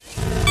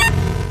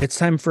It's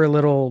time for a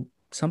little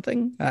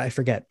something. I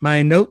forget.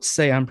 My notes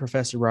say I'm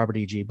Professor Robert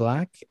E.G.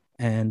 Black,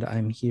 and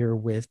I'm here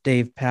with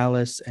Dave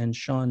Pallas and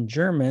Sean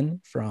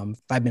German from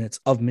 5 Minutes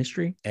of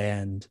Mystery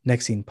and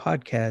Next Scene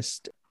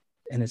Podcast.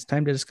 And it's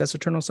time to discuss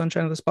Eternal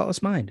Sunshine of the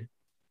Spotless Mind.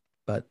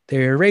 But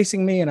they're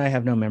erasing me, and I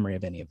have no memory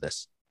of any of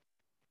this.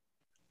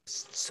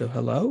 So,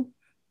 hello?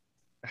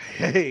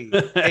 Hey.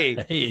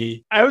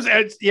 Hey. I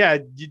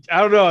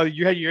don't know.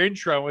 You had your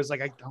intro. I was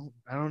like, I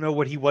don't know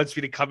what he wants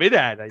me to come in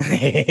at.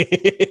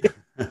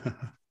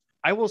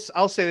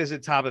 I'll say this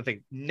at the top of the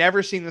thing.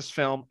 Never seen this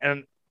film.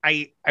 And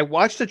I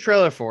watched the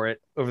trailer for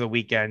it over the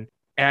weekend.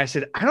 And I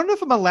said, I don't know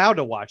if I'm allowed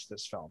to watch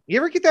this film. You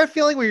ever get that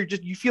feeling where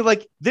you feel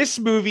like this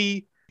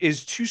movie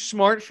is too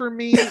smart for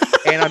me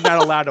and I'm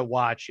not allowed to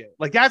watch it?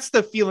 Like, that's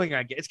the feeling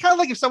I get. It's kind of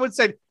like if someone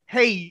said,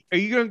 hey, are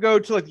you going to go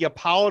to like the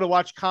Apollo to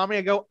watch comedy?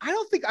 I go, I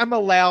don't think I'm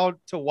allowed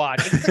to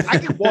watch. I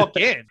can walk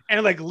in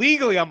and like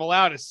legally I'm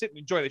allowed to sit and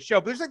enjoy the show.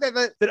 But there's like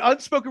that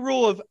unspoken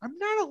rule of I'm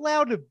not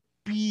allowed to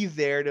be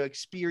there to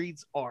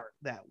experience art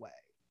that way.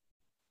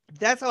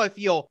 That's how I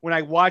feel when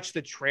I watch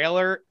the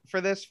trailer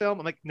for this film.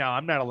 I'm like, no,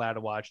 I'm not allowed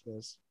to watch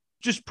this.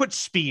 Just put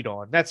Speed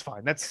on. That's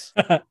fine. That's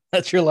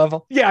your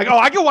level. Yeah.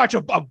 I can watch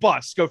a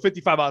bus go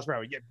 55 miles per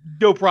hour. Yeah,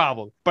 no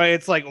problem. But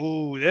it's like,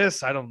 ooh,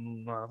 this, I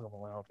don't know if I'm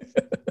allowed.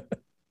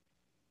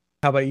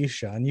 How about you,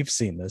 Sean? You've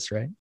seen this,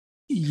 right?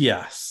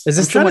 Yes. Is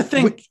this I'm trying to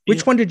think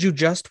which one did you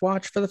just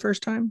watch for the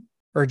first time?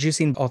 Or had you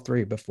seen all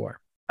three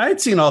before? I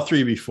had seen all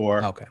three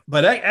before. Okay.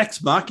 But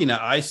Ex Machina,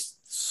 I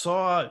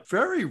saw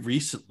very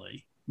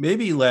recently,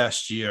 maybe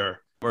last year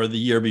or the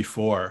year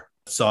before.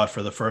 Saw it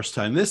for the first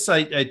time. This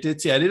I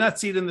did see. I did not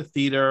see it in the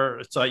theater.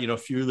 I saw it, a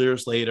few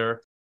years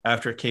later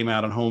after it came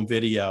out on home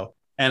video.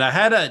 And I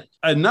had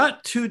a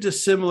not too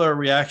dissimilar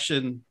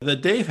reaction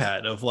that Dave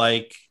had of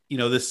like,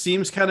 this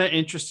seems kind of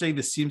interesting.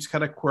 This seems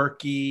kind of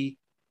quirky,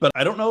 but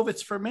I don't know if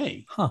it's for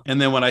me. Huh.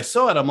 And then when I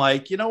saw it, I'm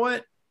like, you know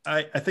what?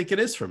 I think it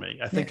is for me.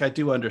 I think I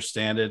do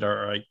understand it,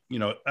 or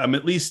I'm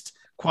at least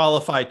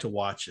qualified to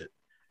watch it.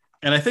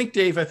 And I think,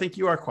 Dave,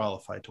 you are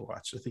qualified to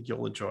watch it. I think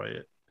you'll enjoy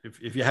it.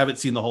 If you haven't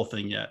seen the whole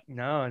thing yet.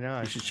 No.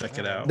 You should check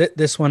it out.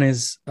 This one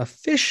is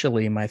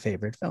officially my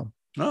favorite film.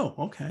 Oh,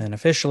 okay. And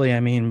officially, I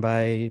mean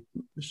by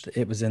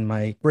it was in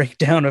my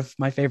breakdown of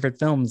my favorite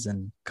films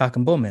and Cock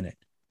and Bull Minute.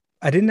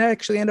 I didn't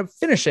actually end up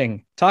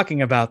finishing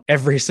talking about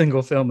every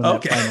single film in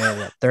that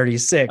final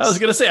 36. I was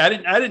going to say, I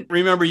didn't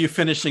remember you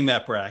finishing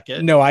that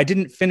bracket. No, I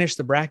didn't finish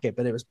the bracket,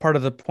 but it was part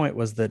of the point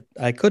was that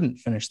I couldn't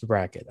finish the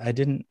bracket. I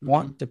didn't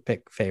want to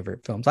pick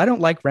favorite films. I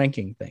don't like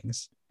ranking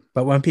things.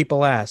 But when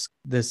people ask,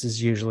 this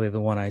is usually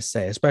the one I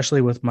say,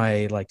 especially with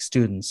my like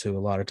students who a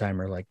lot of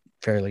time are like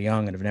fairly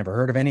young and have never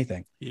heard of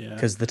anything. Yeah.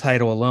 Because the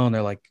title alone,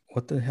 they're like,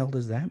 what the hell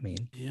does that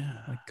mean? Yeah.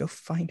 Like, go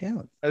find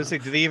out. I was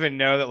like, do they even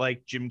know that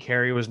like Jim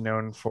Carrey was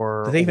known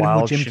for Do they even know who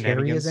wild Jim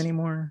shenanigans? Carrey is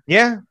anymore?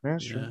 Yeah,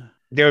 that's true.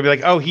 They would be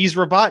like, oh, he's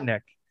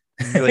Robotnik.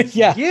 Like,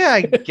 yeah,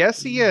 I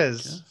guess he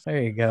is.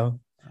 There you go.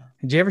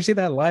 Did you ever see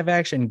that live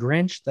action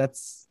Grinch? That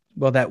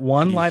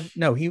one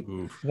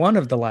one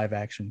of the live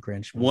action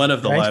Grinch. One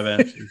of the live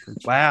action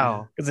Grinch.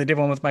 Wow. Because they did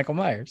one with Michael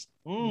Myers.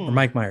 Or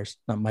Mike Myers,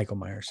 not Michael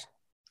Myers.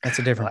 That's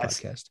a different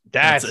podcast.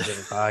 That's a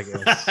different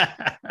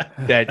podcast.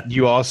 that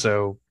you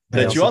also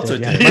did.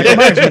 Yeah. Michael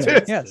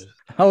Myers, yes.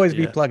 Always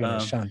be plugging,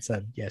 as Sean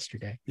said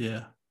yesterday.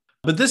 Yeah.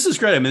 But this is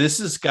great. I mean, this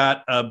has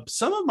got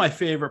some of my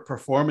favorite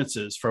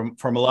performances from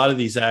a lot of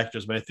these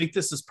actors, but I think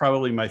this is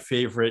probably my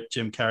favorite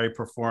Jim Carrey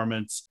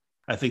performance.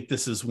 I think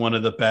this is one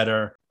of the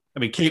better. I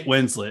mean, Kate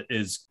Winslet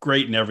is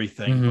great in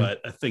everything,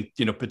 but I think,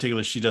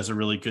 particularly she does a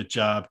really good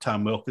job.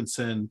 Tom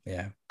Wilkinson,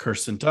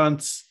 Kirsten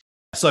Dunst.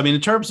 So, I mean,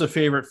 in terms of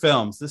favorite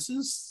films, this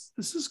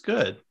is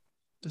good.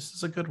 This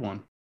is a good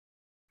one.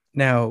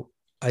 Now,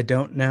 I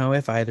don't know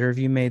if either of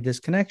you made this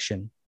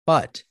connection,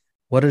 but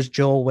what does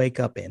Joel wake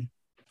up in?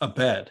 A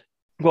bed.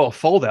 Well, a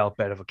fold-out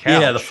bed of a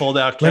couch. Yeah, the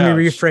fold-out couch. Let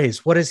me rephrase.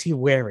 What is he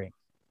wearing?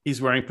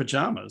 He's wearing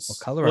pajamas. What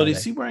color are they?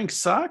 Is he wearing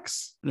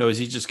socks? No, is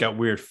he just got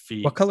weird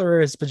feet? What color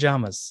are his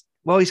pajamas?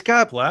 Well, he's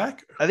got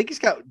black. I think he's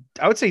got,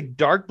 I would say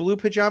dark blue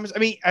pajamas. I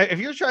mean, if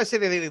you're trying to say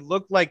that they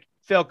look like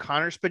Phil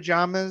Connor's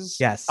pajamas,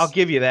 yes, I'll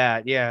give you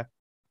that. Yeah.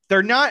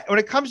 They're not, when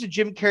it comes to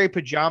Jim Carrey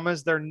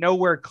pajamas, they're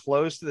nowhere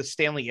close to the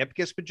Stanley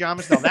Ipkiss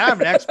pajamas. Now that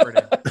I'm an expert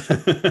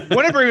in.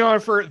 Want to bring me on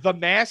for the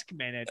Mask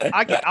Minute?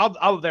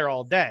 I'll be there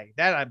all day.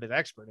 That I'm an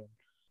expert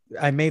in.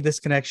 I made this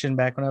connection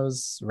back when I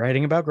was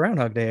writing about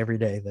Groundhog Day every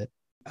day that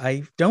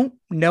I don't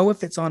know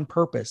if it's on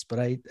purpose, but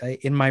I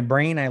in my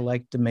brain, I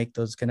like to make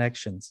those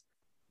connections.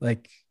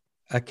 Like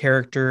a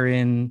character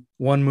in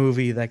one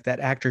movie, like that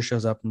actor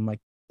shows up. I'm like,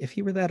 if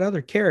he were that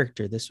other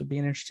character, this would be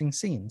an interesting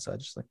scene. So I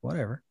just like,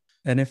 whatever.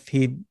 And if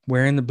he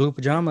wearing the blue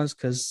pajamas,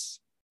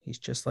 because he's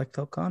just like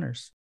Phil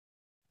Connors,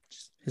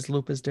 his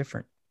loop is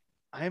different.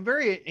 I'll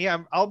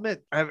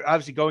admit, I'm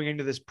obviously going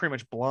into this pretty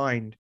much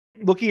blind,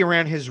 looking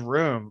around his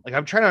room. Like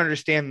I'm trying to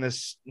understand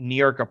this New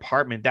York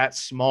apartment that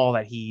small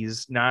that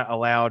he's not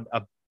allowed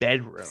a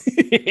bedroom.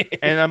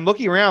 And I'm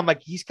looking around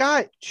like he's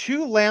got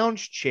 2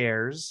 lounge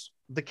chairs,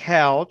 the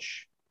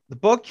couch, the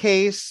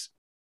bookcase,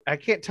 I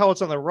can't tell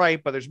what's on the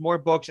right, but there's more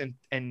books and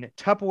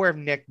Tupperware of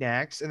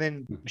knickknacks, and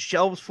then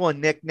shelves full of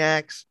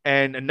knickknacks,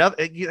 and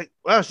another.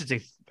 Well, I should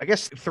say, I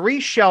guess 3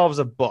 shelves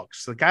of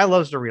books. The guy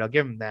loves to read. I'll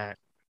give him that.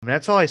 And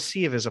that's all I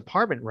see of his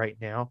apartment right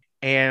now,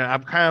 and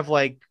I'm kind of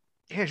like,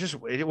 yeah, it's just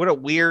what a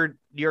weird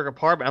New York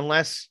apartment.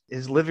 Unless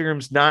his living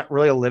room's not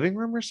really a living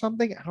room or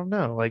something. I don't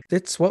know. Like,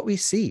 It's what we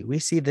see. We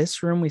see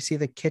this room, we see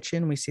the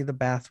kitchen, we see the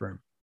bathroom.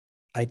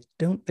 I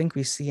don't think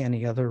we see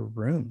any other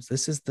rooms.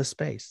 This is the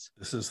space.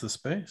 This is the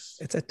space.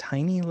 It's a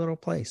tiny little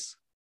place.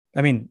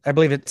 I mean, I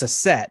believe it's a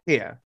set.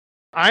 yeah,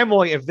 I'm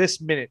only at this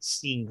minute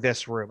seeing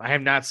this room. I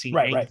have not seen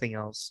Right. anything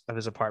else of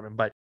his apartment.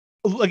 But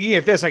looking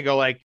at this, I go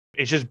like,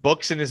 it's just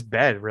books in his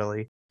bed,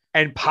 really,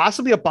 and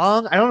possibly a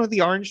bong. I don't know what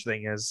the orange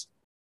thing is,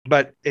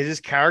 but is his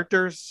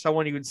character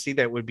someone you would see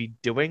that would be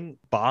doing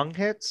bong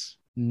hits?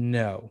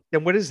 No.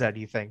 Then what is that?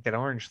 Do you think that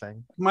orange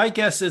thing? My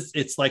guess is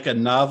it's like a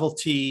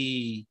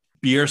novelty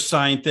beer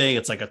sign thing.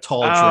 It's like a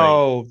tall drink.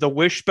 Oh, the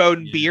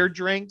Wishbone Yeah. beer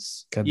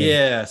drinks. Could be.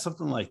 Yeah,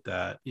 something like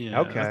that.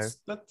 Yeah. Okay.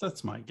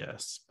 That's my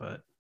guess.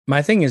 But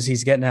My thing is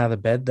he's getting out of the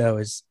bed though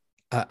is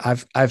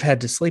I've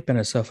had to sleep in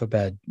a sofa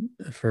bed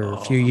for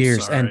a few I'm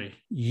years and sorry.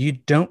 you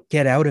don't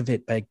get out of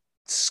it by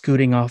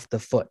scooting off the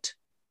foot.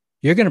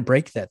 You're going to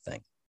break that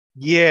thing.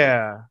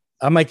 Yeah.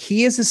 I'm like,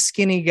 he is a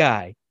skinny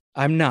guy.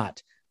 I'm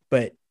not,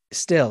 but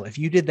still, if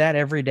you did that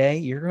every day,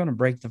 you're going to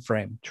break the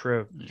frame.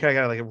 True. You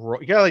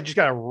gotta just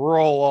gotta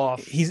roll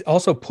off. He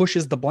also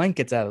pushes the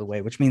blankets out of the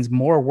way, which means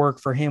more work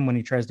for him when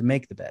he tries to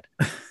make the bed.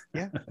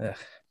 Yeah. Ugh.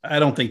 I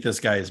don't think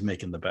this guy is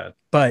making the bed.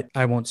 But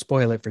I won't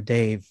spoil it for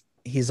Dave.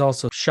 He's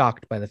also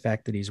shocked by the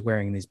fact that he's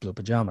wearing these blue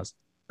pajamas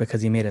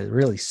because he made a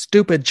really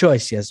stupid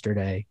choice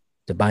yesterday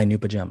to buy new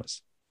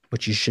pajamas,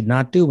 which you should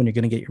not do when you're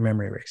going to get your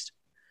memory erased.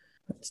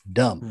 That's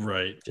dumb.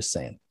 Right. Just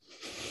saying.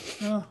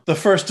 Well, the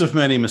first of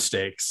many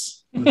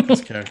mistakes that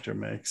this character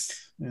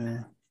makes.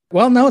 Yeah.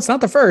 Well, no, it's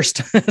not the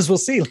first, as we'll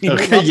see. He made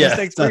Okay, lots of yeah,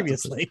 mistakes it's not the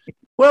previously.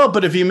 Well,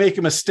 but if you make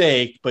a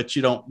mistake, but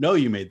you don't know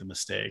you made the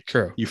mistake,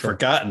 True. you've true.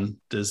 forgotten.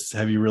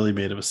 Have you really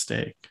made a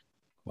mistake?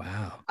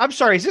 Wow. I'm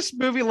sorry. Is this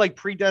movie like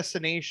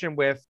Predestination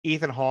with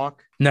Ethan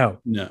Hawke? No.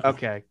 No.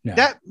 Okay. No.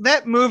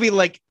 That movie,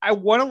 like, I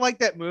want to like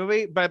that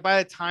movie, but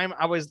by the time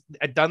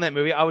I'd done that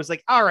movie, I was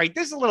like, all right,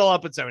 this is a little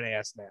up its own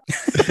ass now.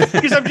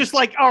 Because I'm just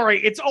like, all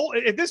right, it's all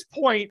at this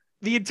point,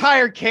 the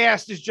entire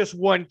cast is just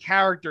one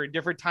character in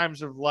different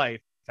times of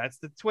life. That's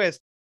the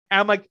twist. And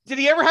I'm like, did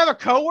he ever have a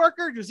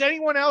coworker? Does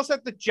anyone else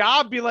at the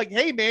job be like,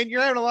 hey man,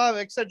 you're having a lot of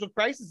existential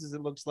crises,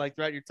 it looks like,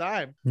 throughout your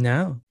time?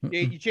 No.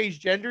 You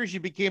changed genders, you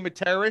became a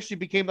terrorist, you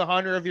became the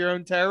hunter of your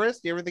own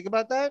terrorist. You ever think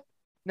about that?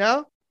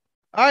 No?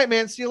 All right,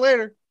 man. See you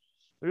later.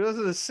 This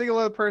is a single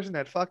other person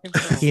that fucking.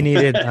 He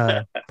needed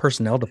a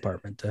personnel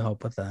department to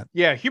help with that.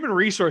 Yeah, human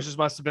resources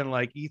must have been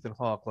like, Ethan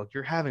Hawke, look,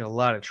 you're having a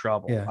lot of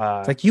trouble. Yeah.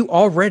 It's like, you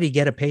already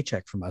get a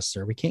paycheck from us,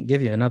 sir. We can't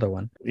give you another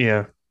one.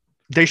 Yeah.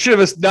 They should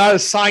have not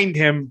assigned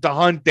him to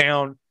hunt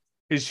down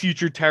his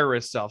future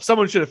terrorist self.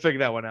 Someone should have figured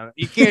that one out.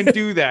 You can't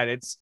do that.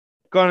 It's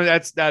gonna.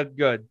 That's not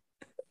good.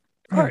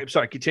 All right. I'm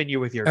sorry.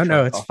 Continue with your. Oh,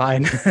 no, it's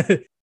fine.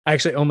 I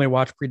actually only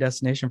watched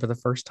Predestination for the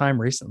first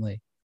time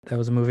recently. That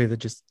was a movie that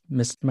just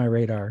missed my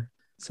radar.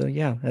 So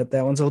yeah,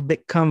 that one's a little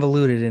bit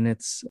convoluted in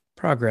its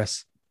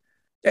progress.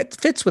 It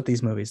fits with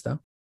these movies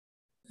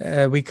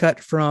though. We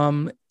cut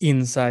from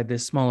inside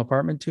this small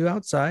apartment to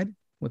outside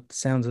with the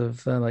sounds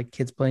of like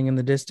kids playing in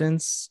the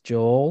distance.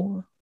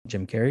 Jim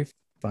Carrey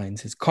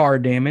finds his car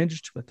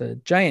damaged with a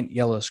giant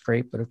yellow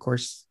scrape, but of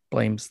course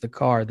blames the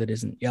car that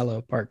isn't yellow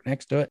parked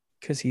next to it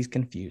because he's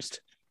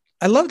confused.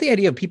 I love the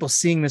idea of people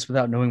seeing this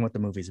without knowing what the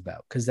movie's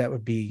about, because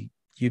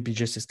you'd be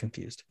just as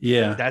confused.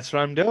 Yeah. That's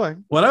what I'm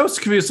doing. When I was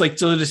confused, like,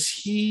 so does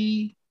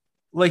he,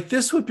 like,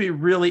 this would be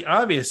really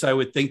obvious. I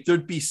would think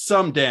there'd be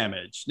some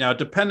damage. Now,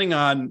 depending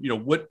on,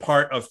 what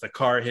part of the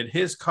car hit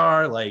his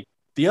car, like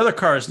the other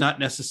car is not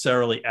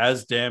necessarily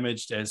as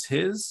damaged as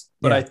his,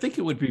 but Yeah. I think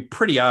it would be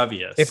pretty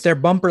obvious. If their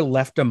bumper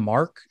left a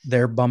mark,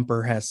 their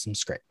bumper has some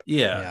scrape.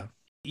 Yeah.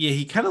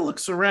 He kind of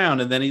looks around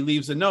and then he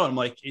leaves a note. I'm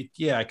like,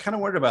 I kind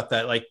of worried about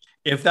that. Like,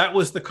 if that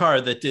was the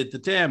car that did the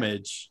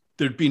damage,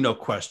 there'd be no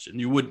question.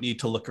 You wouldn't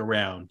need to look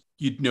around.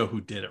 You'd know who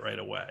did it right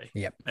away.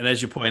 Yep. And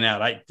as you point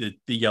out, I did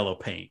the yellow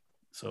paint.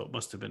 So it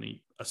must have been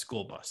a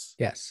school bus.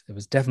 Yes, it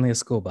was definitely a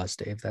school bus,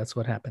 Dave. That's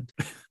what happened.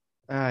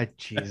 Ah,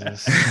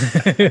 Jesus.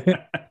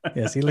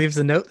 Yes, he leaves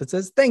a note that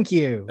says, "Thank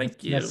you!"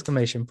 Thank you.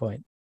 Exclamation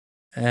point.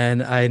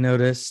 And I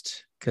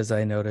noticed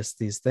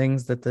these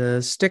things, that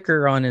the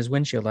sticker on his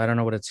windshield, I don't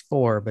know what it's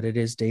for, but it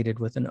is dated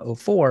with an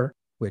 04,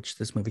 which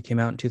this movie came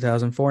out in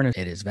 2004, and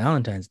it is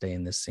Valentine's Day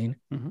in this scene.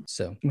 Mm-hmm.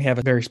 So we have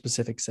a very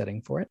specific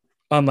setting for it.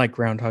 Unlike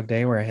Groundhog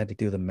Day, where I had to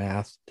do the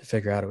math to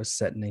figure out it was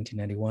set in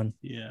 1991.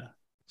 Yeah.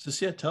 So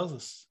it tells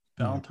us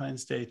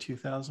Valentine's Day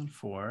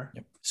 2004.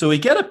 Yep. So we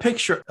get a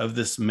picture of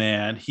this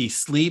man. He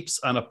sleeps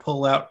on a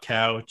pull-out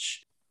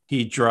couch.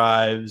 He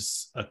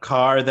drives a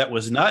car that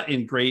was not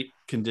in great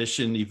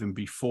condition even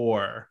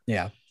before.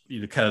 Yeah.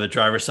 Kind of the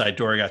driver's side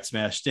door got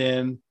smashed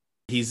in.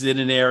 He's in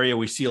an area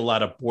we see a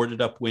lot of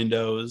boarded up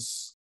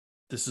windows.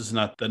 this is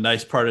not the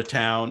nice part of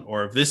town,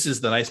 or if this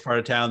is the nice part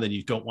of town, then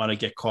you don't want to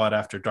get caught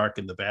after dark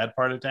in the bad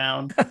part of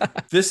town.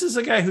 This is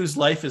a guy whose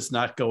life is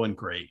not going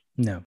great.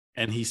 No.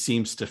 And he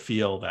seems to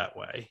feel that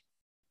way.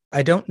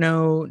 I don't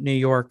know New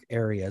York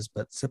areas,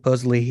 but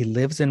supposedly he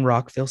lives in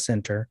Rockville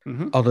Center,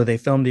 although they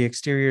filmed the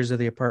exteriors of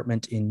the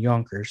apartment in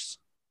Yonkers.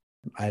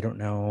 I don't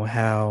know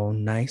how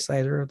nice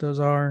either of those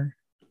are.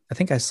 I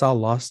think I saw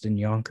Lost in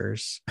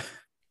Yonkers.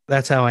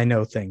 That's how I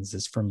know things,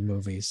 is from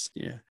movies.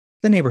 Yeah.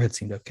 The neighborhood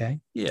seemed okay.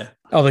 Yeah.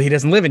 Although he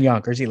doesn't live in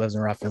Yonkers, he lives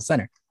in Rockville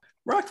Center.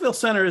 Rockville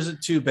Center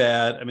isn't too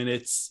bad. I mean,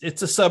 it's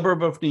a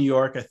suburb of New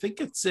York. I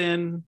think it's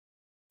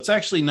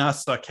actually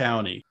Nassau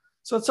County.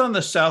 So it's on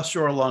the South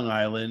Shore of Long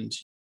Island.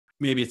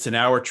 Maybe it's an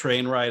hour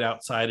train ride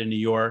outside of New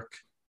York.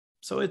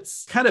 So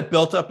it's kind of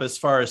built up as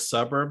far as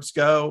suburbs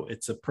go.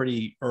 It's a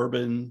pretty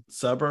urban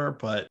suburb,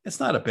 but it's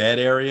not a bad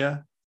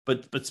area.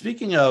 But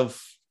speaking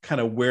of kind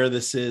of where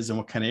this is and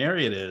what kind of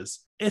area it is,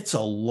 it's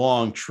a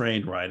long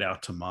train ride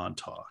out to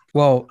Montauk.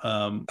 Well,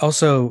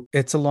 also,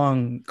 it's a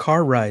long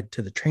car ride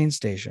to the train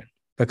station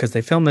because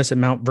they filmed this at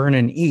Mount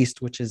Vernon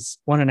East, which is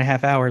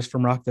 1.5 hours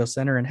from Rockville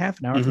Center and half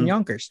an hour from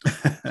Yonkers.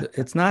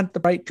 It's not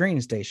the right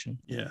train station.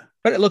 Yeah.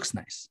 But it looks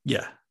nice.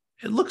 Yeah.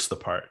 It looks the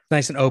part.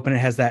 Nice and open. It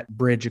has that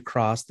bridge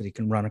across that he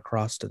can run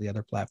across to the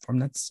other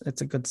platform. It's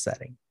a good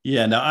setting.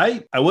 Yeah. Now,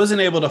 I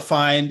wasn't able to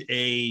find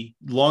a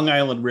Long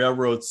Island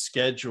Railroad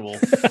schedule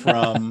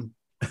from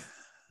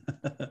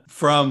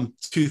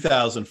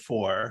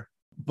 2004,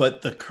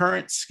 but the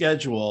current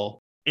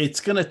schedule,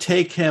 it's going to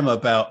take him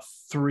about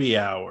 3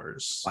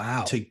 hours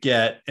to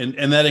get.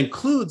 And that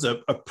includes a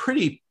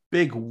pretty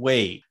big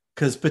wait.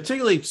 Because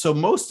particularly, so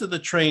most of the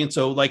trains,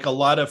 so like a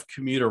lot of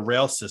commuter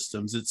rail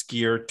systems, it's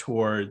geared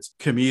towards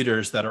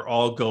commuters that are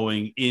all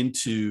going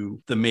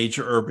into the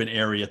major urban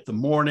area at the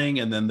morning,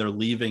 and then they're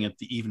leaving at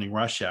the evening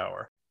rush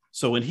hour.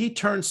 So when he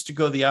turns to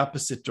go the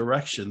opposite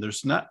direction,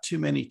 there's not too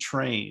many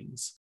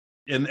trains.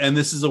 And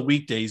this is a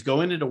weekday. He's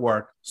going into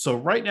work. So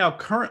right now,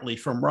 currently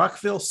from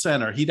Rockville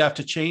Center, he'd have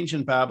to change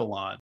in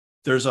Babylon.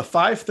 There's a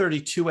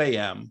 5:32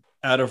 a.m.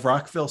 out of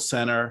Rockville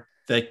Center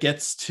that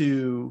gets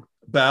to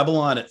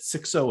Babylon at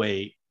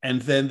 6:08,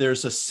 and then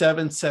there's a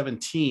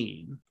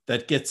 7:17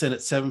 that gets in at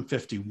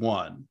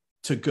 7:51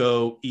 to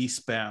go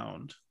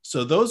eastbound.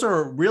 So those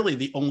are really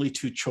the only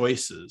two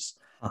choices.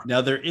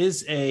 Now there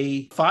is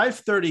a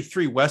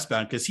 5:33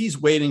 westbound because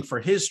he's waiting for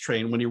his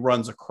train when he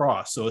runs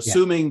across. So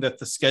assuming that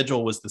the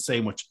schedule was the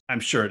same, which I'm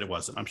sure it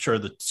wasn't. I'm sure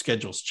the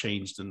schedule's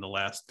changed in the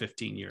last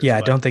 15 years. Yeah,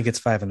 I don't think it's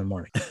 5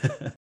 a.m.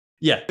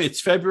 Yeah, it's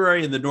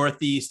February in the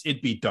Northeast.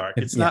 It'd be dark.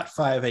 It's not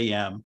 5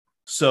 a.m.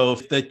 So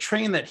if the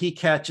train that he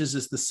catches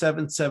is the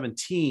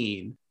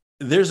 7:17,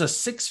 there's a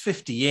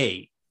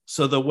 6:58.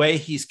 So the way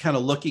he's kind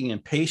of looking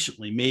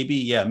impatiently,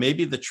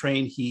 maybe the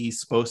train he's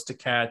supposed to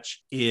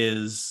catch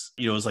is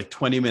like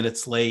 20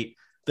 minutes late.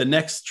 The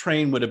next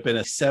train would have been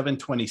a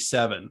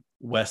 7:27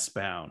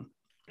 westbound.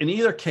 In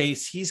either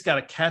case, he's got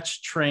to catch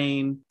a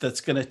train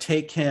that's going to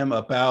take him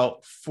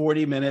about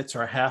 40 minutes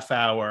or a half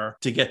hour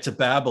to get to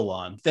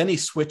Babylon. Then he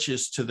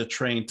switches to the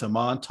train to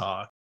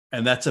Montauk,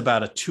 and that's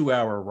about a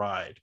 2-hour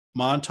ride.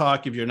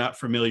 Montauk, if you're not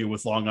familiar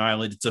with Long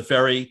Island, it's a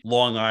very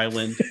long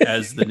island,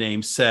 as the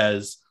name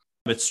says.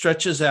 It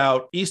stretches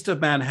out east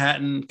of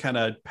Manhattan, kind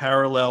of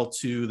parallel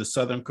to the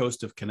southern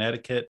coast of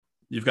Connecticut.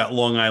 You've got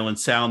Long Island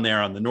Sound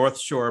there on the North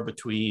Shore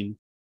between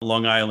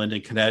Long Island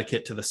and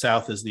Connecticut. To the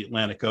south is the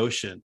Atlantic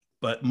Ocean.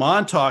 But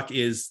Montauk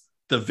is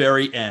the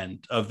very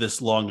end of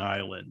this Long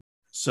Island.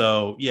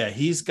 So, yeah,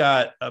 he's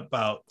got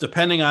about,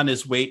 depending on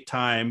his wait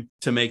time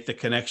to make the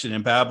connection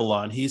in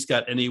Babylon, he's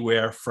got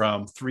anywhere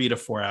from 3 to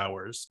 4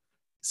 hours.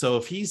 So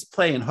if he's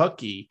playing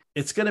hooky,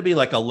 it's going to be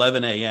like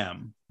 11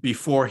 a.m.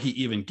 before he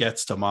even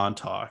gets to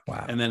Montauk.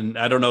 Wow. And then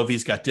I don't know if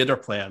he's got dinner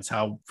plans,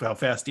 how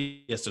fast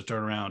he has to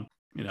turn around.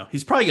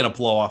 He's probably going to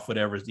blow off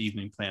whatever his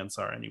evening plans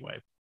are anyway.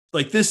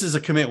 Like, this is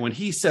a commitment. When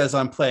he says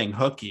I'm playing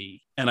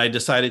hooky and I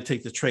decided to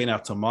take the train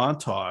out to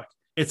Montauk,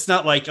 it's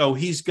not like, oh,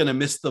 he's going to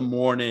miss the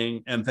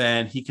morning and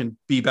then he can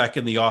be back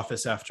in the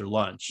office after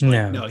lunch.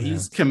 No,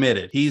 he's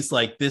committed. He's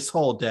like, this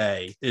whole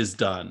day is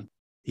done.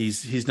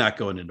 He's not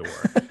going into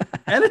work.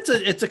 And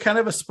it's a kind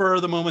of a spur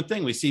of the moment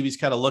thing. We see he's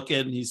kind of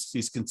looking,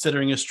 he's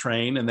considering his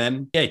train, and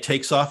then he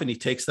takes off and he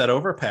takes that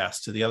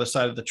overpass to the other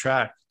side of the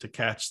track to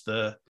catch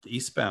the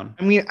eastbound.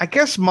 I mean, I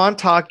guess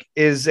Montauk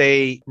is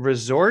a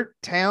resort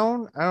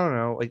town. I don't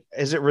know. Like,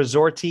 is it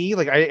resorty?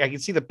 Like, I can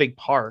see the big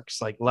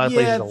parks, like a lot of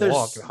places to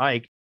walk and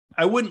hike.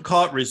 I wouldn't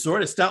call it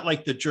resort. It's not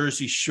like the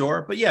Jersey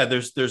Shore, but yeah,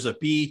 there's a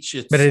beach.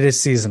 But it is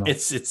seasonal.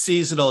 It's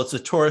seasonal. It's a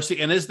touristy,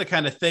 and it's the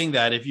kind of thing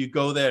that if you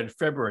go there in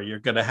February, you're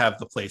going to have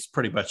the place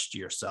pretty much to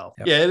yourself.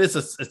 Yep. Yeah, it is.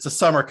 It's a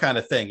summer kind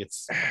of thing.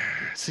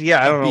 So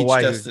yeah, I don't know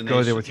why you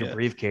go there with your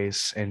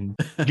briefcase and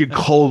get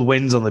cold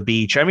winds on the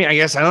beach. I mean, I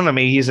guess I don't know.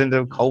 Maybe he's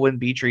into cold wind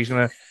beach, or he's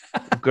gonna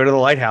go to the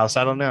lighthouse.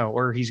 I don't know,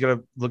 or he's gonna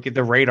look at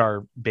the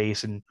radar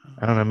base, and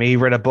I don't know. Maybe he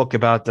read a book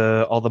about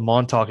all the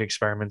Montauk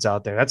experiments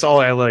out there. That's all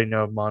I really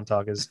know of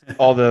Montauk is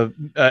all the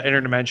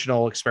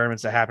interdimensional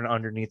experiments that happen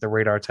underneath the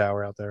radar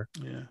tower out there.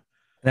 Yeah.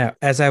 Now,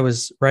 as I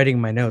was writing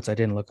my notes, I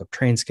didn't look up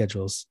train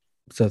schedules.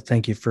 So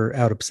thank you for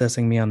out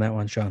obsessing me on that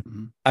one, Sean.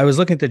 Mm-hmm. I was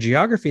looking at the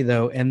geography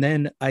though, and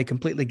then I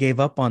completely gave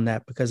up on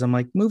that because I'm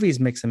like, movies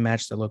mix and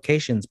match the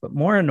locations. But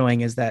more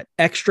annoying is that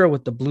extra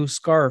with the blue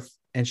scarf,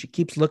 and she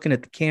keeps looking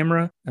at the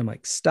camera. I'm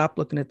like, stop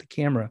looking at the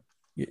camera.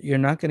 You're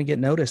not going to get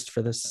noticed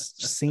for this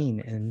scene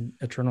in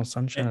Eternal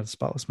Sunshine of the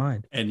Spotless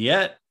Mind. And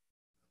yet,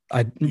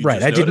 I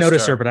did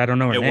notice her, but I don't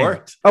know her name. It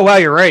worked. Oh wow,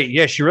 you're right.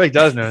 Yeah, she really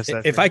does notice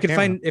that. If I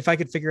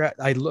could figure out,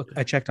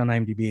 I checked on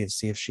IMDb to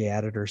see if she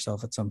added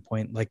herself at some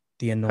point, like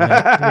the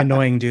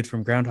annoying dude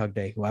from Groundhog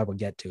Day, who I will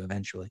get to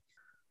eventually.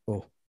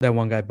 Oh, that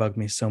one guy bugged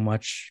me so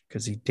much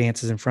because he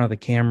dances in front of the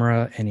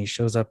camera and he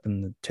shows up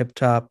in the tip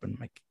top and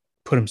like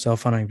put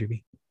himself on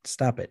IMDb.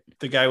 Stop it.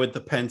 The guy with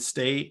the Penn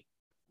State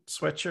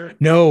sweatshirt?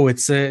 No,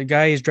 it's a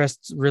guy who's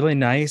dressed really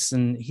nice,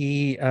 and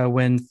he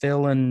when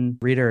Phil and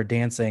Rita are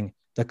dancing,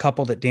 the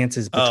couple that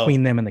dances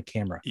between them and the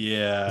camera.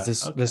 Yeah.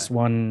 This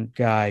one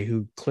guy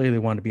who clearly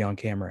wanted to be on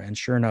camera, and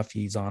sure enough,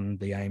 he's on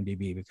the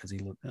IMDb because he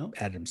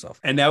added himself.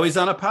 And now he's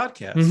on a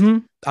podcast. Mm-hmm.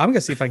 I'm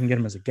gonna see if I can get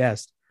him as a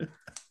guest.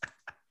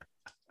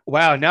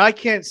 Wow, now I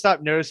can't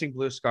stop noticing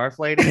Blue Scarf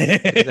Lady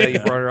that you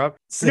brought her up.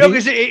 No,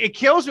 because it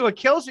kills me. What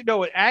kills me?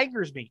 No, it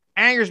angers me.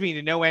 Angers me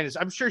to no end.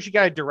 I'm sure she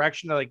got a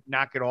direction to like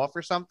knock it off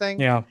or something.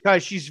 Yeah.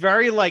 Because she's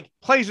very like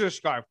plays with her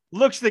scarf,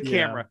 looks at the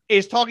camera,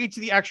 is talking to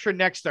the extra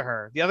next to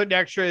her. The other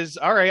extra is,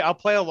 all right, I'll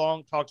play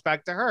along, talks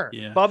back to her.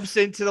 Yeah. Bumps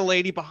into the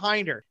lady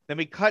behind her. Then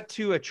we cut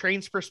to a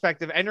train's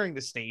perspective entering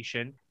the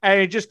station,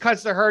 and it just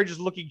cuts to her just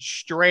looking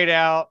straight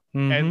out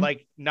and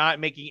like not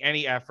making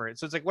any effort.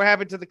 So it's like, what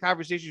happened to the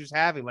conversation she was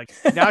having? Like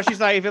now she's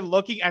not even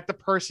looking at the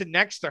person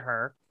next to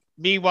her.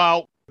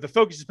 Meanwhile, the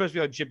focus is supposed to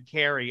be on Jim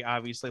Carrey,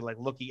 obviously, like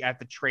looking at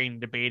the train,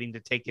 debating to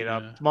take it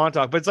up to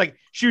Montauk. But it's like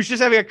she was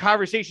just having a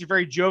conversation,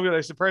 very jovial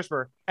as a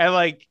person, and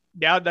like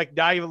now, like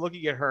not even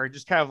looking at her,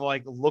 just kind of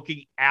like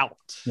looking out.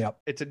 Yep,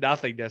 it's a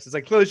nothingness. It's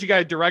like clearly she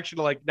got a direction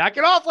to like knock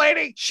it off,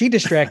 lady. She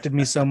distracted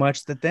me so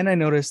much that then I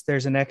noticed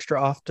there's an extra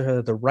off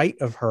to the right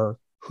of her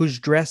who's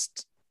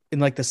dressed in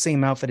like the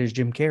same outfit as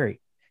Jim Carrey.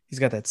 He's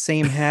got that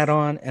same hat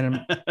on, and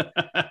I'm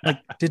like,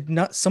 did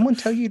not someone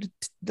tell you to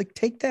like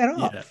take that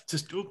off? Yeah,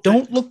 just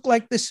don't look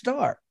like the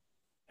star.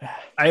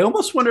 I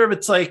almost wonder if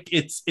it's like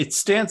it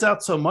stands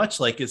out so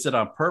much. Like, is it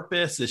on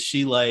purpose? Is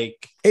she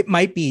like? It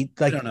might be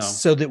like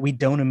so that we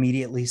don't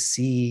immediately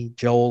see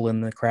Joel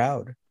in the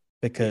crowd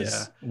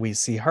because we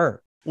see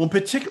her. Well,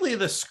 particularly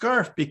the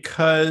scarf,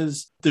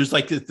 because there's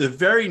like the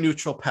very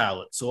neutral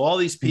palette. So all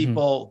these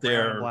people,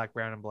 they're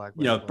brown and black,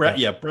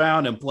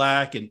 brown and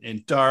black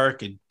and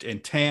dark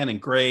and tan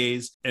and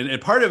grays. And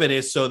part of it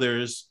is, so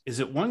is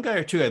it one guy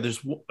or two guys?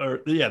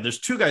 There's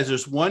two guys.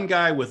 There's one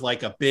guy with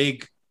like a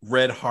big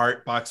red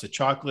heart box of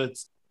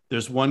chocolates.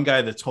 There's one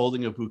guy that's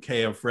holding a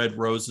bouquet of red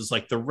roses.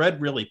 Like the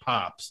red really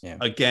pops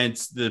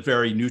against the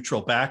very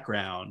neutral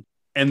background.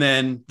 And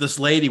then this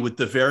lady with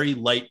the very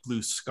light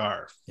blue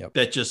scarf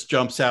that just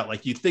jumps out.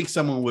 Like you think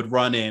someone would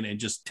run in and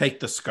just take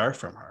the scarf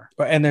from her.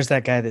 And there's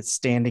that guy that's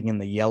standing in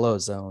the yellow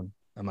zone.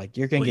 I'm like,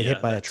 you're going to get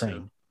hit by a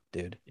train,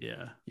 dude.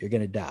 Yeah. You're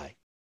going to die.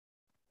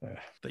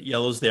 The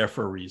yellow's there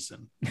for a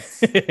reason.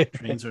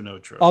 Trains are no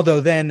joke.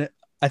 Although then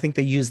I think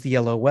they use the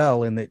yellow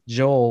well in that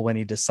Joel, when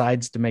he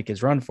decides to make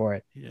his run for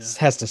it,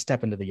 has to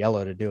step into the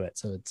yellow to do it.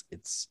 So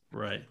it's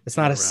right. It's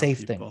not a safe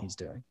thing he's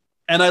doing.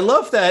 And I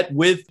love that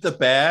with the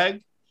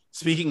bag.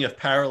 Speaking of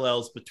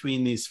parallels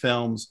between these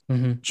films,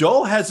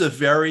 Joel has a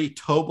very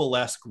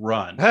Tobel-esque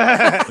run.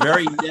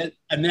 Very Ned,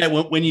 and then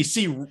when you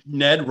see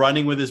Ned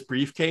running with his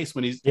briefcase,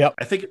 when he's,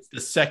 I think it's the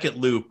second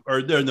loop,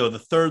 or no, the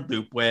third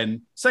loop,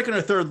 second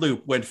or third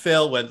loop, when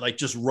Phil like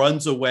just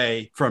runs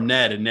away from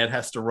Ned and Ned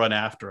has to run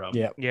after him.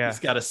 Yeah. He's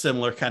got a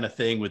similar kind of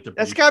thing with the.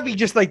 That's got to be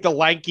just like the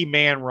lanky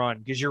man run,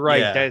 because you're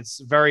right. Yeah.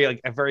 That's very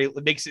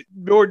it makes it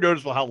more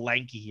noticeable how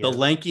lanky he is. The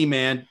lanky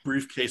man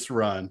briefcase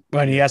run.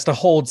 When he has to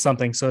hold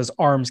something so his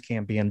arms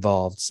can't be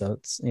involved. So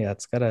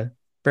it's got a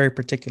very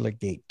particular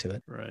gait to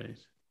it. Right.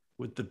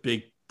 With the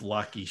big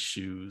blocky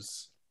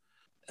shoes.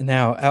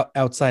 Now,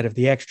 outside of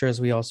the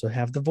extras, we also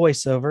have the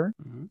voiceover.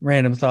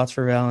 Random thoughts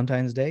for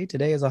Valentine's Day.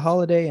 Today is a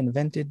holiday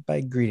invented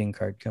by greeting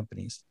card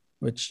companies,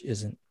 which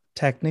isn't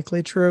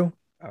technically true.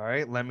 All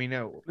right, let me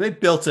know. They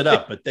built it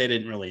up, but they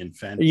didn't really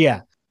invent it.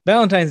 Yeah.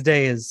 Valentine's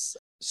Day is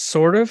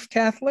sort of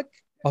Catholic,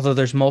 although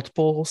there's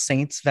multiple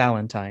Saints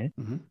Valentine,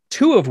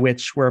 two of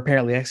which were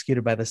apparently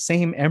executed by the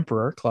same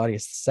emperor,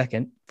 Claudius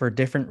II, for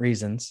different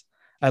reasons.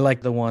 I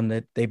like the one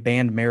that they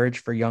banned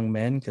marriage for young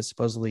men because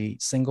supposedly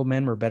single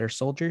men were better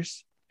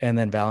soldiers. And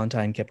then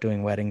Valentine kept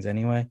doing weddings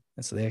anyway.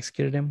 And so they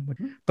executed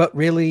him. But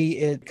really,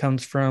 it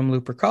comes from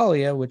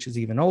Lupercalia, which is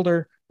even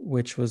older,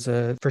 which was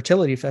a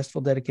fertility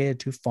festival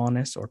dedicated to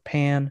Faunus or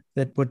Pan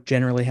that would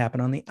generally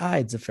happen on the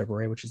Ides of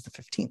February, which is the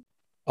 15th.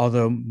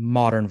 Although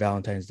modern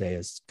Valentine's Day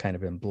has kind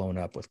of been blown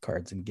up with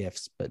cards and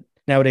gifts. But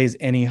nowadays,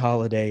 any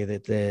holiday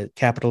that the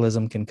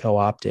capitalism can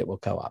co-opt, it will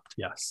co-opt.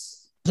 Yes.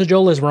 So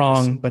Joel is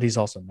wrong, but he's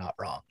also not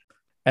wrong.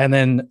 And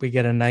then we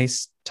get a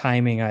nice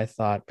timing, I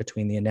thought,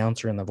 between the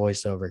announcer and the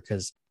voiceover,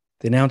 because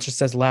the announcer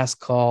says last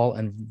call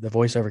and the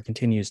voiceover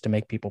continues to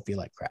make people feel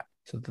like crap.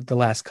 So the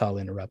last call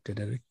interrupted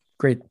at a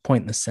great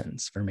point in the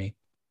sentence for me.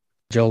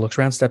 Joel looks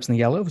around, steps in the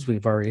yellow, as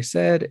we've already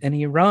said, and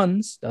he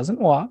runs, doesn't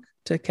walk,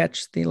 to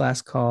catch the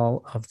last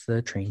call of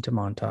the train to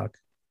Montauk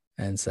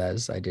and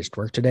says, I ditched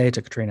work today,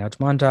 took a train out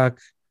to Montauk.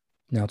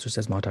 Announcer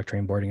says Montauk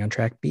train boarding on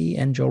track B,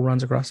 and Joel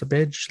runs across the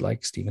bridge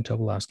like Stephen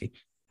Tobolowsky.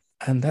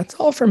 And that's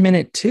all for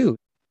minute 2.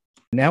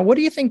 Now, what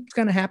do you think is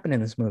going to happen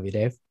in this movie,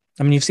 Dave?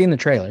 I mean, you've seen the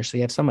trailer, so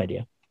you have some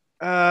idea.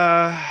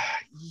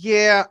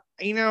 Yeah,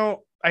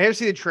 I have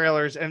seen the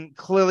trailers, and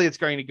clearly it's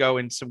going to go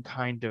in some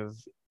kind of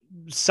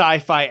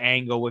sci-fi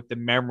angle with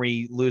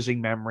the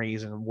losing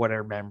memories and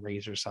whatever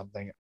memories or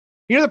something.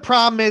 The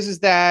problem is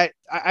that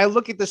I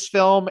look at this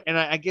film and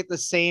I get the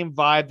same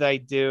vibe that I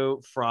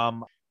do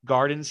from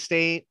Garden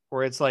State,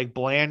 where it's like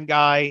bland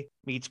guy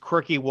meets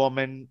quirky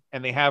woman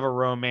and they have a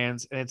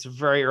romance, and it's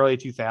very early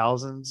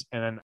 2000s.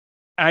 And then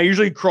I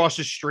usually cross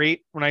the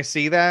street when I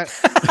see that.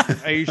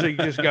 I usually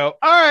just go,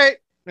 all right.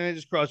 And I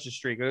just cross the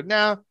street. Go,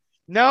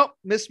 no,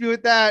 miss me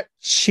with that.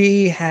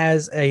 She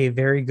has a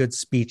very good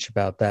speech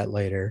about that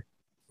later,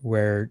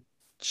 where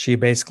she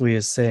basically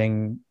is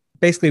saying,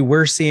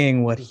 we're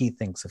seeing what he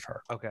thinks of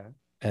her. Okay.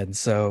 And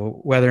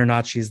so whether or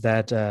not she's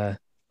that,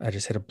 I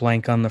just hit a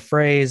blank on the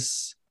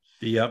phrase.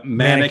 The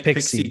manic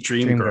pixie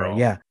dream girl.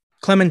 Yeah.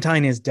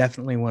 Clementine is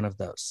definitely one of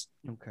those.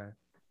 Okay.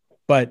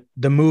 But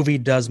the movie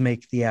does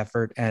make the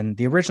effort, and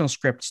the original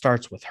script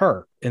starts with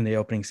her in the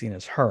opening scene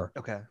as her,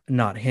 okay,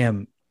 not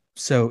him.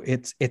 So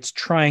it's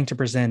trying to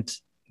present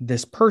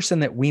this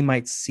person that we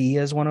might see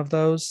as one of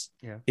those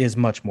is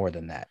much more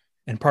than that.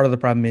 And part of the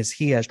problem is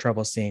he has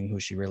trouble seeing who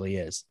she really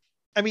is.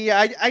 I mean,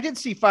 yeah, I did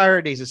see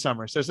Fire Days of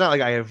Summer, so it's not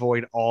like I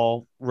avoid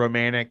all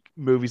romantic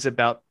movies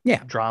about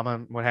drama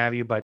and what have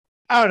you. But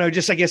I don't know,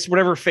 just I guess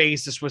whatever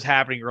phase this was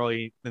happening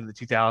early in the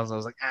 2000s, I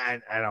was like, I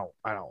don't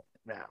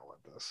want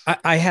this.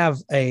 I have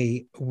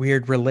a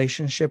weird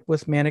relationship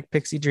with Manic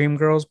Pixie Dream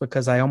Girls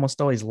because I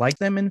almost always like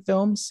them in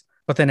films,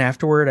 but then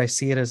afterward I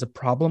see it as a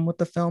problem with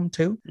the film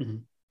too. Mm-hmm.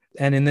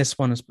 And in this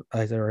one,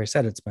 as I already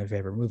said, it's my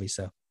favorite movie,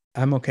 so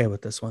I'm okay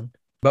with this one.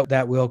 But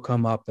that will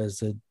come up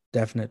as a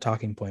definite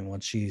talking point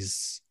once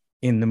she's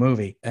in the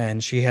movie,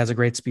 and she has a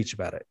great speech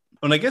about it.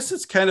 And I guess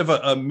it's kind of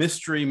a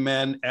Mystery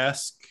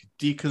Men-esque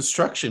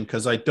deconstruction,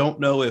 because I don't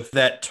know if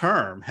that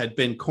term had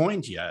been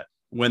coined yet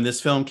when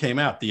this film came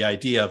out, the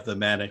idea of the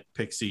Manic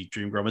Pixie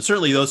Dream Girl. And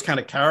certainly those kind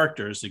of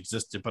characters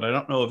existed, but I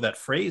don't know if that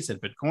phrase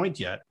had been coined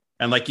yet.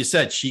 And like you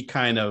said, she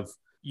kind of,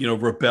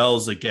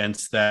 rebels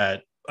against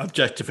that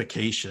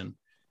objectification,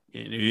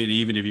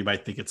 even if you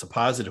might think it's a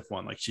positive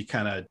one. Like she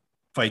kind of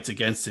fights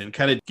against it and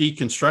kind of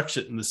deconstructs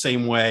it in the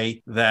same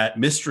way that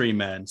Mystery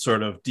Men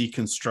sort of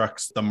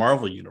deconstructs the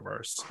Marvel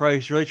universe.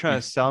 Christ, you're really trying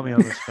to sell me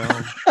on this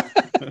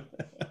film.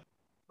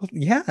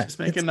 Yeah. Just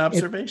making an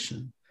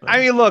observation. I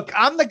mean, look,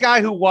 I'm the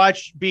guy who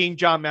watched Being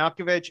John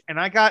Malkovich, and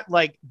I got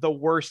like the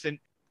worst, and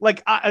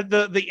like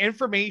the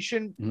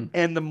information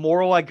and the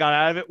moral I got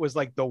out of it was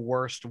like the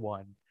worst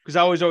one, because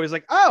I was always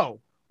like, oh,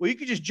 well, you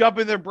could just jump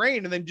in their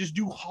brain and then just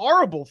do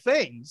horrible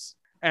things.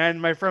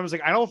 And my friend was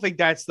like, I don't think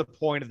that's the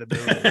point of the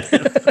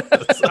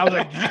movie. I was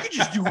like, you could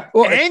just do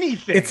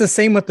anything. It's the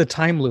same with the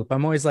time loop.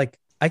 I'm always like,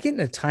 I get in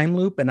a time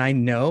loop and I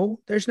know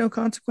there's no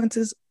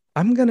consequences.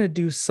 I'm going to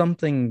do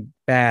something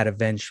bad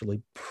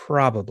eventually,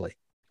 probably.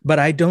 But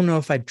I don't know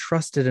if I'd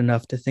trust it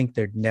enough to think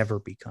there'd never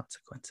be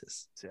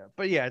consequences. Yeah,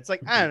 but yeah, it's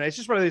like, I don't know. It's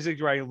just one of these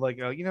things where I'm like,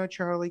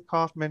 Charlie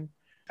Kaufman,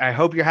 I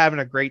hope you're having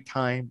a great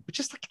time. But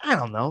just like, I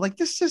don't know, like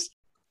this just,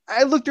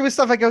 I look through his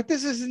stuff. I go,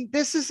 this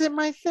isn't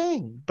my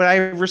thing. But I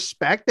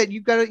respect that you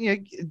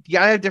gotta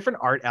have different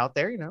art out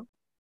there.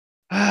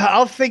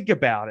 I'll think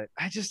about it.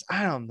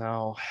 I don't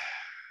know.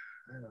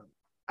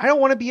 I don't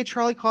want to be a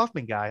Charlie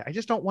Kaufman guy. I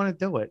just don't want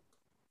to do it.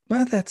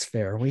 Well, that's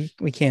fair. We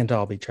can't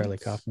all be Charlie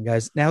Kaufman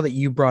guys. Now that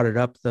you brought it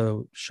up,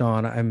 though,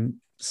 Sean,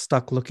 I'm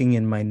stuck looking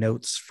in my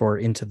notes for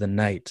Into the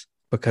Night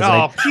because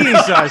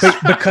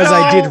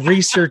I did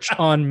research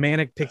on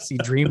Manic Pixie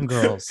Dream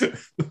Girls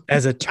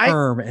as a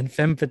term and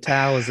femme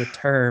fatale as a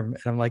term,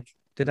 and I'm like,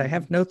 did I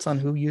have notes on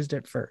who used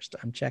it first?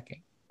 I'm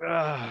checking.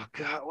 Oh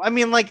God! I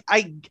mean, like,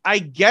 I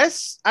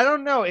guess I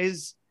don't know.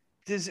 Is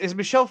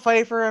Michelle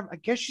Pfeiffer? I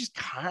guess she's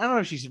I don't know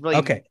if she's really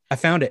okay. I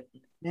found it.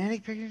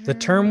 The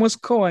term was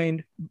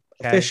coined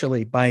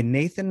officially by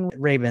Nathan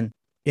Rabin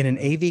in an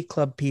AV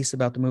Club piece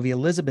about the movie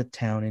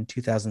Elizabethtown in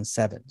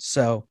 2007.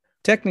 So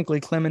technically,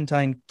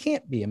 Clementine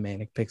can't be a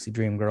Manic Pixie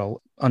Dream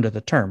Girl under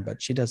the term,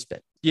 but she does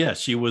fit. Yeah,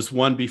 she was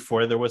one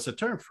before there was a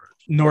term for it.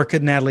 Nor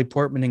could Natalie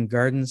Portman in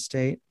Garden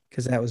State,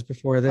 because that was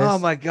before this. Oh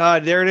my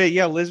God, there it is.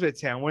 Yeah,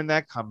 Elizabethtown. When did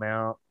that come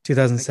out?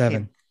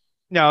 2007.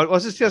 No, it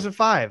was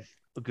 2005.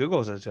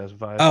 Google says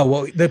 2005. Oh,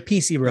 well, the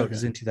PC wrote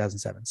is in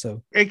 2007.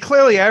 So and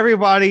clearly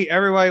everybody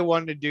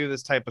wanted to do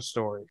this type of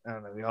story. I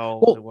don't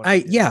know.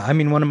 I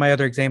mean, one of my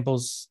other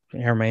examples,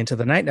 here my Into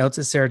the Night notes,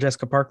 is Sarah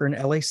Jessica Parker in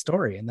LA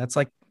Story. And that's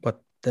like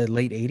what, the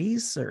late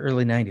 80s or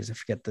early 90s. I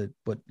forget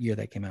what year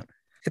that came out.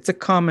 It's a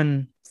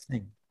common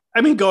thing. I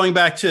mean, going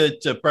back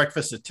to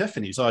Breakfast at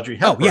Tiffany's, Audrey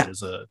Hepburn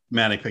is a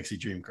Manic Pixie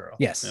Dream Girl.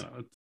 Yes.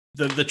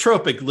 The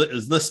tropic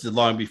is listed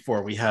long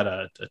before we had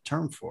a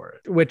term for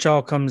it. Which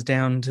all comes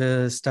down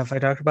to stuff I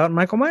talked about in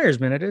Michael Myers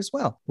Minute as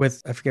well,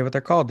 with, I forget what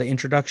they're called, the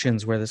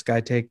introductions, where this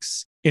guy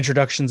takes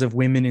introductions of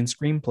women in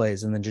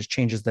screenplays and then just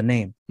changes the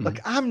name. Look,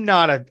 I'm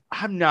not a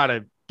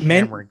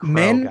Cameron Crowe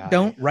men guy.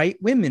 don't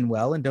write women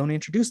well and don't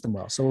introduce them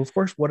well. So of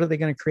course, what are they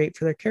going to create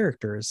for their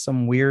characters?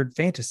 Some weird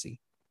fantasy.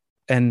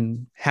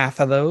 And half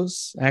of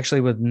those,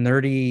 actually, with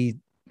nerdy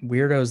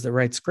weirdos that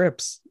write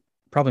scripts,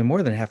 probably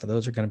more than half of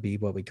those are going to be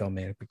what we call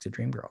manic pixie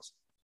dream girls.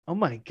 Oh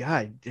my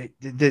God.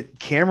 Did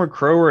Cameron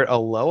Crowe at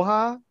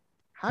Aloha?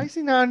 How is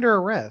he not under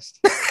arrest?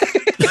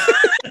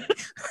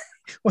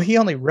 Well, he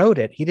only wrote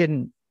it. He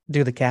didn't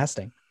do the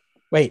casting.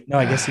 Wait, no,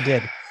 I guess he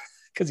did.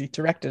 Because he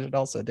directed it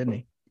also, didn't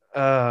he?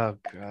 Oh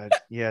God.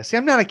 Yeah. See,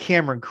 I'm not a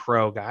Cameron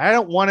Crowe guy. I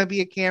don't want to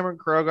be a Cameron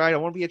Crowe guy. I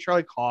don't want to be a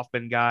Charlie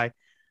Kaufman guy.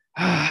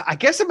 I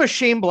guess I'm a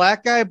Shane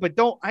Black guy, but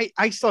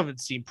I still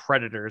haven't seen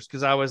Predators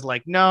because I was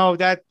like, no,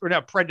 The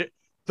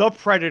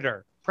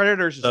Predator.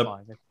 Predators is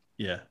fine.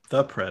 Yeah,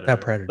 The Predator. The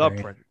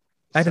Predator.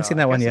 I haven't seen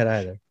that one yet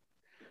either.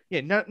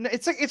 Yeah, no,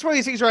 it's like it's one of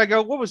these things where I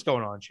go, what was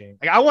going on, Shane?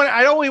 Like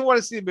I don't even want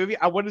to see the movie.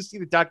 I want to see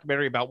the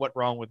documentary about what's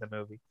wrong with the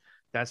movie.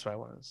 That's what I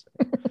want to say.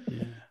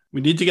 Yeah.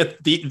 We need to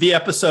get the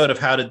episode of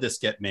How Did This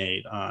Get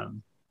Made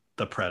on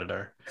The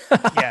Predator.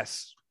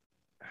 Yes.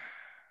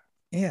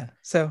 Yeah.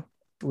 So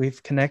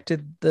we've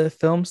connected the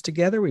films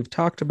together. We've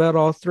talked about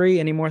all three.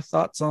 Any more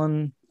thoughts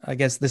on, I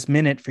guess, this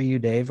minute for you,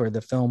 Dave, or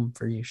the film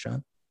for you,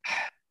 Sean?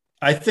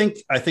 I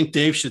think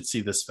Dave should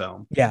see this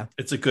film. Yeah.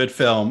 It's a good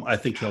film. I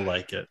think he'll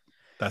like it.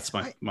 That's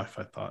my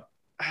thought.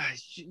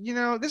 You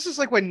know, this is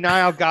like when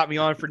Niall got me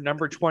on for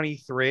number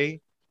 23.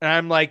 And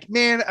I'm like,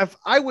 man, if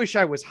I wish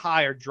I was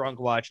high or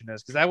drunk watching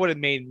this, because that would have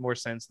made more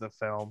sense of the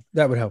film.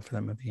 That would help for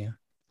that movie, yeah.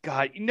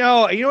 God, you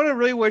know what I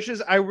really wish is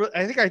I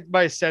think I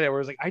might have said it, where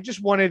it was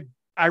like,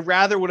 I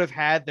rather would have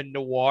had the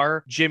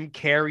noir Jim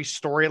Carrey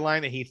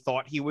storyline that he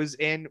thought he was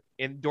in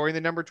during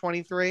the number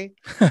 23.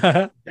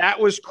 That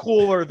was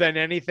cooler than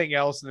anything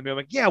else in the movie.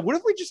 Like, yeah, what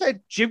if we just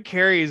had Jim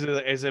Carrey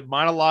as a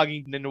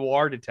monologuing the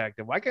noir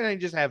detective? Why can't I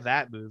just have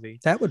that movie?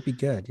 That would be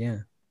good, yeah.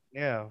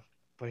 Yeah.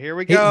 But here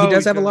we go. He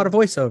does have a lot of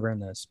voiceover in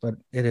this, but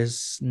it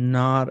is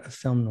not a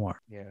film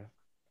noir. Yeah.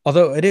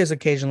 Although it is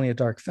occasionally a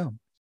dark film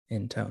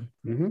in tone.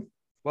 Mm-hmm.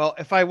 Well,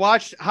 how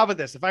about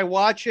this? If I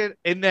watch it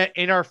in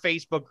our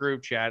Facebook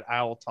group chat,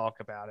 I will talk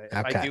about it.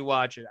 Okay. If I do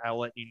watch it, I'll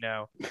let you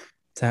know.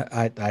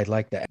 I'd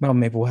like that. Well,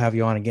 maybe we'll have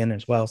you on again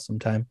as well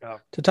sometime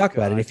to talk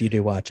about it if you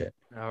do watch it.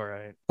 All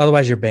right.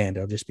 Otherwise, you're banned.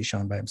 It'll just be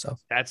Sean by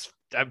himself. That's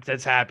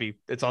happy.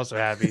 It's also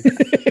happy.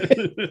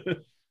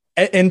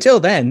 Until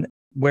then,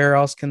 where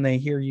else can they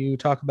hear you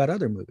talk about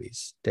other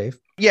movies, Dave?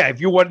 Yeah, if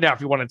you want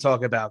to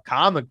talk about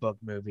comic book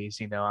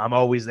movies, I'm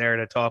always there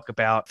to talk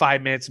about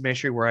 5 Minutes of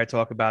Mystery, where I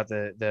talk about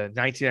the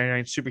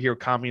 1999 superhero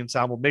comedy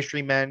ensemble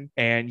Mystery Men.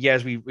 And yeah,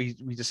 as we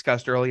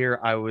discussed earlier,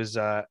 I was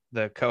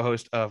the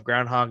co-host of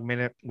Groundhog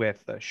Minute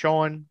with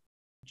Sean.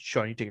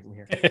 Sean, you take it from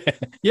here.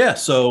 Yeah,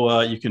 so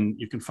you can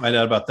find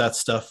out about that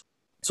stuff.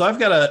 So I've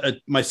got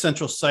my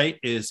central site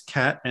is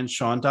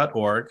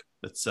catandshawn.org.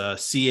 That's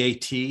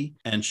CAT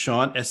and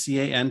Sean,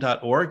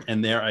 SEAN.org.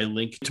 And there I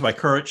link to my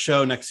current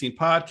show, Next Scene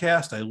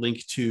Podcast. I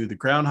link to the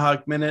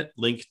Groundhog Minute,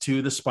 link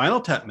to the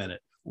Spinal Tap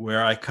Minute,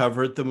 where I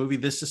covered the movie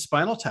This is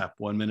Spinal Tap,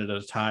 1 minute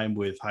at a time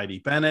with Heidi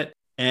Bennett.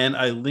 And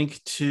I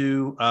link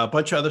to a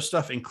bunch of other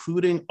stuff,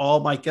 including all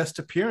my guest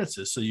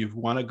appearances. So you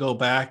want to go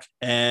back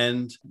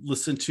and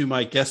listen to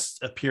my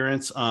guest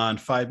appearance on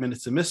 5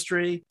 Minutes of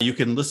Mystery. You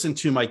can listen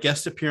to my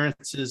guest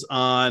appearances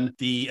on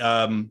the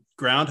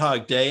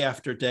Groundhog Day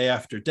After Day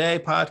After Day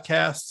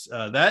podcasts.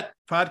 That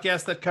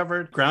podcast that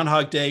covered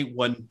Groundhog Day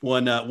one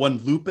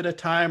loop at a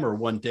time or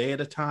 1 day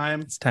at a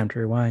time. It's time to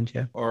rewind,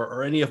 yeah.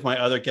 Or any of my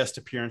other guest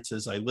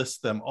appearances. I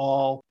list them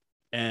all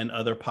and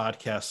other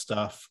podcast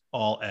stuff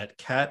all at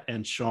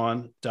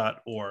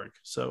catandshawn.org.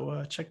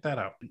 So check that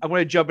out. I'm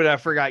going to jump in. I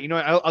forgot.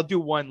 I'll do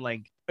one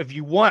link. If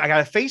you want, I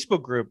got a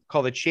Facebook group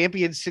called the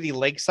Champion City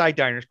Lakeside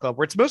Diners Club,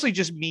 where it's mostly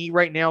just me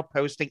right now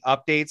posting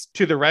updates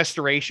to the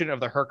restoration of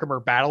the Herkimer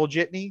Battle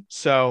Jitney.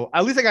 So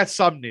at least I got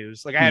some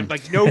news. Like I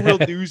have no real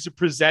news to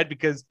present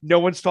because no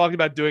one's talking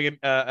about doing an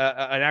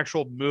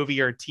actual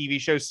movie or a TV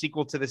show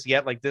sequel to this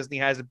yet. Like Disney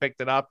hasn't picked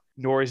it up,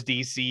 nor is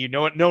DC.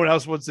 No one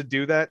else wants to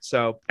do that.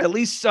 So at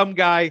least some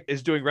guy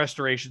is doing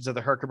restorations of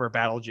the Herkimer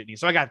Battle Jitney.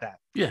 So I got that.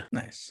 Yeah,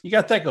 nice. You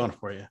got that going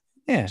for you.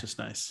 Yeah. Which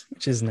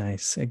is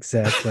nice.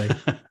 Exactly.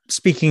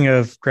 Speaking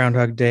of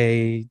Groundhog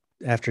Day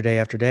after day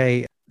after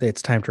day,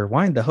 it's time to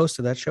rewind. The host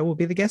of that show will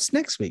be the guest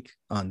next week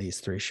on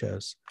these 3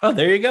 shows. Oh,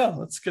 there you go.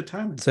 That's good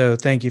timing. So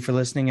thank you for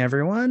listening,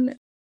 everyone.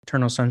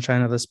 Eternal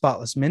Sunshine of the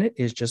Spotless Minute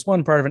is just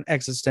one part of an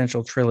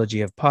existential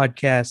trilogy of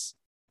podcasts.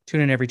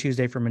 Tune in every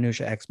Tuesday for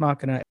Minutia Ex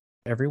Machina,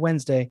 every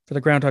Wednesday for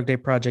the Groundhog Day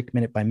Project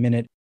Minute by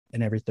Minute,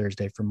 and every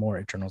Thursday for more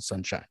Eternal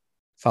Sunshine.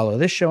 Follow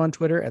this show on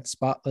Twitter at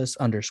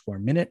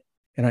spotless_minute.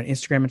 And on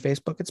Instagram and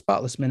Facebook, it's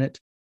Spotless Minute.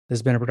 This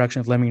has been a production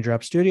of Lemming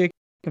Drop Studio. You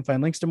can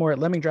find links to more at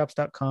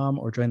lemmingdrops.com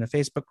or join the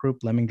Facebook group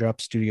Lemming Drop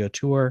Studio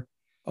Tour.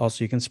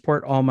 Also, you can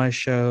support all my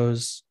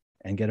shows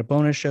and get a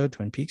bonus show,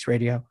 Twin Peaks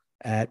Radio,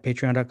 at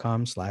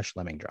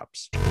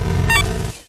patreon.com/lemmingdrops.